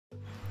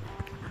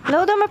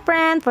Hello there my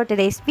friend! For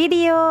today's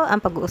video, ang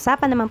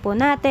pag-uusapan naman po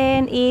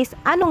natin is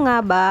ano nga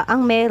ba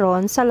ang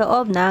meron sa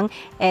loob ng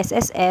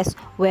SSS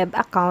Web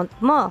Account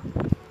mo?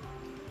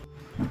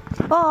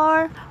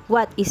 Or,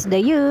 what is the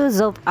use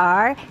of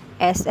our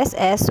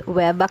SSS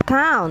Web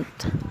Account?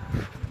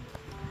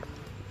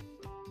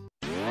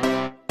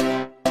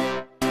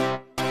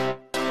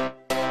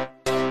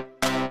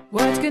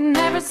 Words can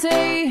never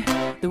say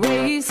the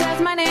way he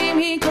says my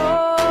name, he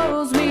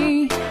calls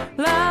me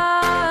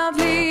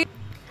lovely.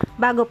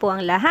 Bago po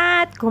ang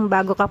lahat, kung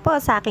bago ka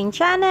po sa aking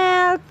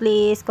channel,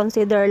 please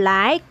consider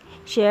like,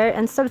 share,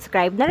 and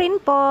subscribe na rin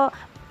po.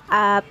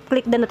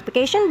 Click the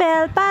notification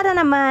bell para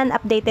naman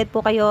updated po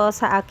kayo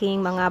sa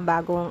aking mga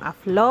bagong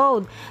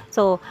upload.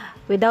 So,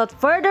 without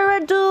further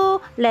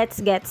ado,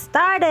 let's get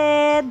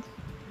started!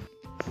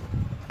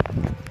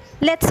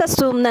 Let's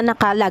assume na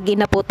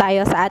nakalagin na po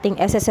tayo sa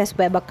ating SSS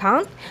Web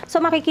Account.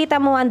 So,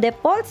 makikita mo ang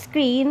default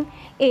screen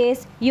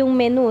is yung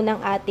menu ng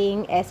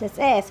ating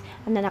SSS.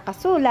 Na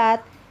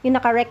nakasulat, yung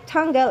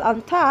naka-rectangle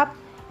on top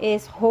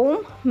is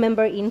Home,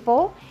 Member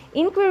Info,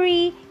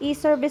 Inquiry,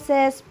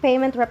 E-Services,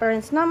 Payment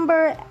Reference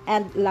Number,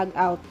 and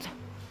Logout.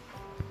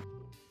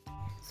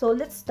 So,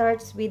 let's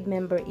start with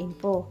Member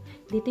Info.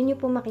 Dito nyo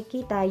po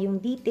makikita yung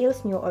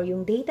details nyo or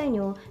yung data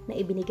nyo na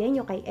ibinigay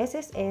nyo kay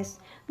SSS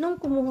nung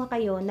kumuha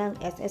kayo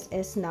ng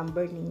SSS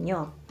number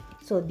ninyo.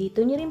 So,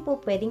 dito nyo rin po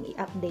pwedeng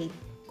i-update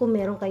kung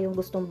meron kayong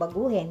gustong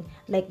baguhin.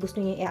 Like, gusto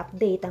nyo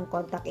i-update ang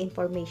contact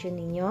information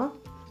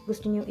ninyo,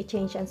 gusto nyo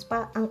i-change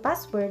ang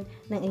password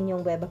ng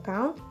inyong web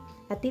account,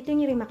 at dito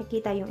nyo rin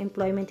makikita yung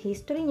employment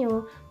history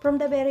nyo from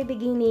the very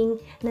beginning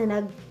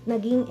na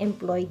naging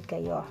employed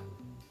kayo.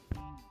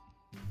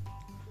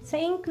 Sa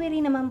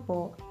inquiry naman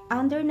po,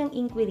 under ng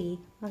inquiry,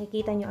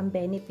 makikita nyo ang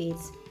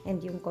benefits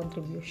and yung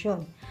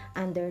contribution.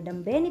 Under the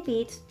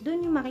benefits, dun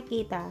nyo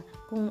makikita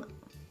kung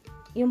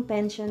yung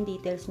pension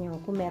details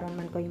nyo, kung meron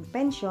man ko yung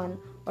pension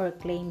or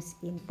claims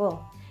info.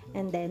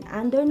 And then,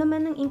 under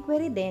naman ng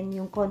inquiry din,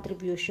 yung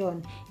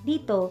contribution.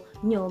 Dito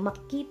nyo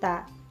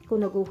makikita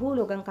kung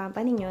naguhulog ang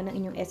company nyo ng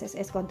inyong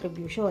SSS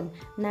contribution.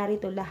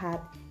 Narito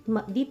lahat.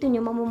 Dito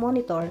nyo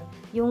mamomonitor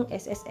yung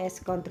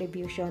SSS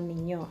contribution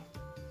ninyo.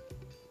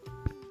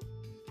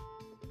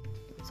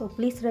 So,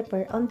 please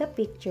refer on the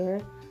picture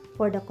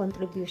for the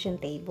contribution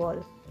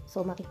table.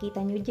 So,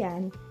 makikita nyo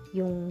dyan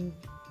yung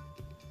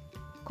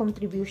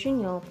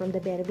contribution nyo from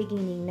the very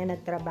beginning na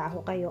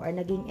nagtrabaho kayo or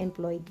naging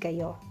employed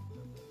kayo.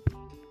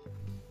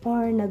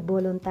 Or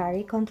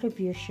nag-voluntary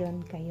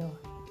contribution kayo.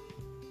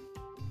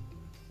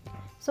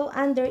 So,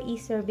 under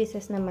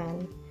e-services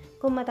naman,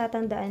 kung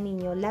matatandaan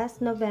ninyo,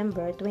 last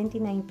November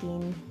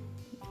 2019,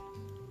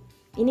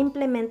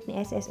 inimplement ni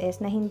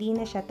SSS na hindi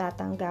na siya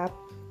tatanggap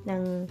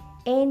ng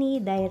any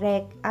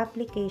direct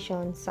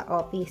application sa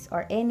office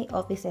or any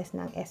offices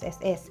ng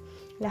SSS.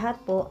 Lahat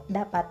po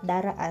dapat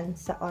daraan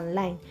sa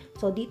online.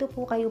 So, dito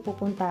po kayo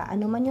pupunta.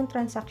 Ano man yung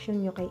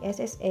transaction nyo kay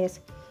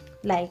SSS,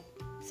 like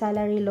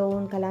salary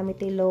loan,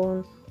 calamity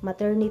loan,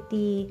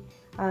 maternity,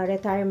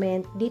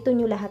 retirement, dito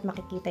nyo lahat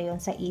makikita yon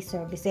sa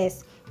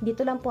e-services.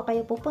 Dito lang po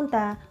kayo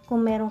pupunta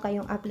kung meron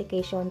kayong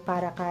application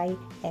para kay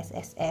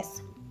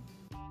SSS.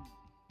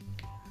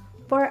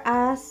 For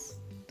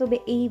us to be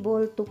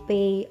able to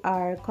pay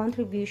our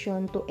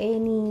contribution to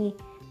any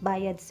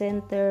bayad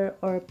center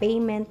or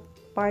payment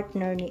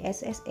partner ni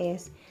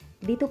SSS,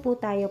 dito po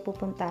tayo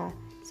pupunta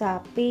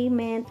sa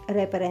payment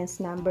reference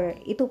number.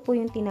 Ito po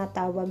yung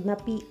tinatawag na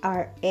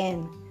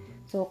PRN.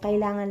 So,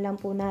 kailangan lang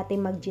po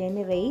natin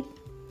mag-generate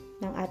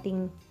ng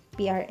ating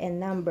PRN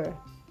number.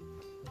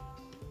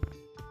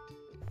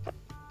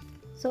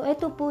 So,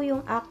 ito po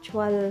yung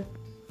actual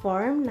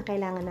form na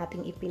kailangan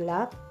nating i-fill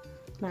up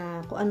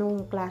na kung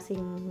anong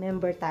klaseng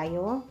member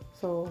tayo.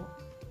 So,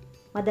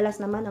 madalas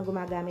naman ang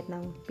gumagamit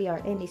ng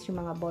PRN is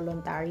yung mga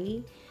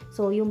voluntary.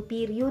 So, yung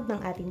period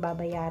ng ating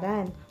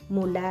babayaran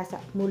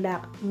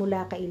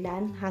mula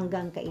kailan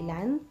hanggang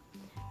kailan,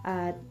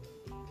 at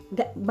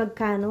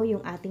magkano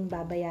yung ating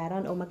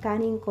babayaran o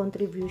magkano yung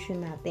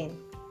contribution natin.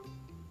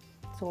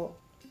 So,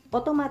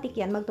 automatic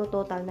yan,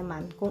 magto-total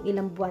naman kung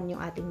ilang buwan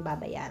yung ating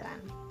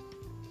babayaran.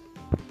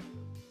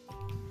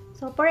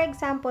 So, for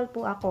example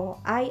po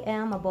ako, I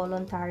am a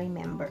voluntary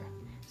member.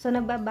 So,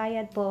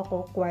 nagbabayad po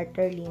ako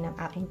quarterly ng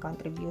aking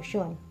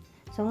contribution.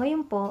 So,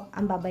 ngayon po,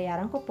 ang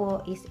babayaran ko po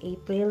is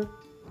April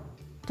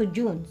to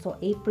June. So,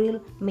 April,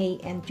 May,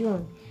 and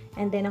June.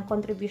 And then, ang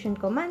contribution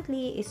ko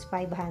monthly is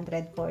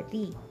 540.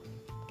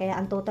 Kaya,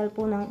 ang total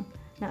po ng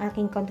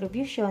aking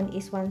contribution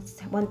is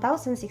 1,620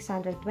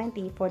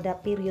 for the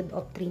period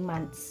of 3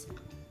 months.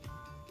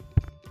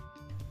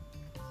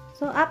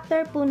 So,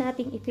 after po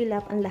nating i-fill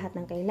up ang lahat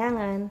ng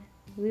kailangan,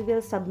 we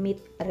will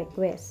submit a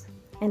request.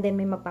 And then,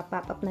 may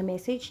magpa-pop up na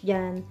message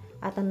dyan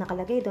at ang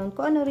nakalagay doon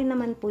kung ano rin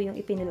naman po yung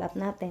i-fill up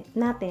natin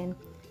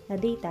na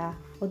data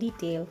o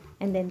detail,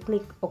 and then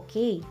click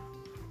OK.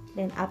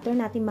 Then, after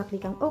natin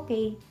maklik ang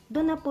OK,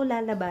 doon na po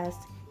lalabas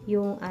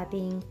yung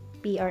ating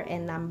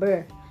PRN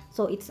number.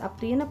 So, it's up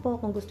to you na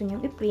po kung gusto nyo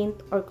i-print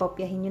or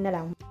kopyahin nyo na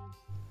lang.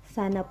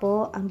 Sana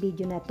po ang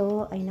video na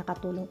to ay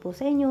nakatulong po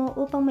sa inyo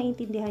upang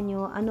maintindihan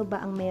nyo ano ba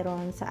ang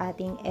meron sa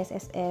ating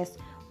SSS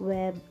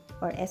Web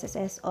or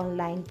SSS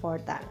Online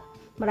Portal.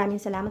 Maraming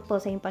salamat po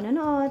sa inyong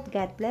panonood.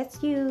 God bless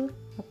you,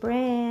 my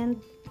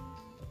friend!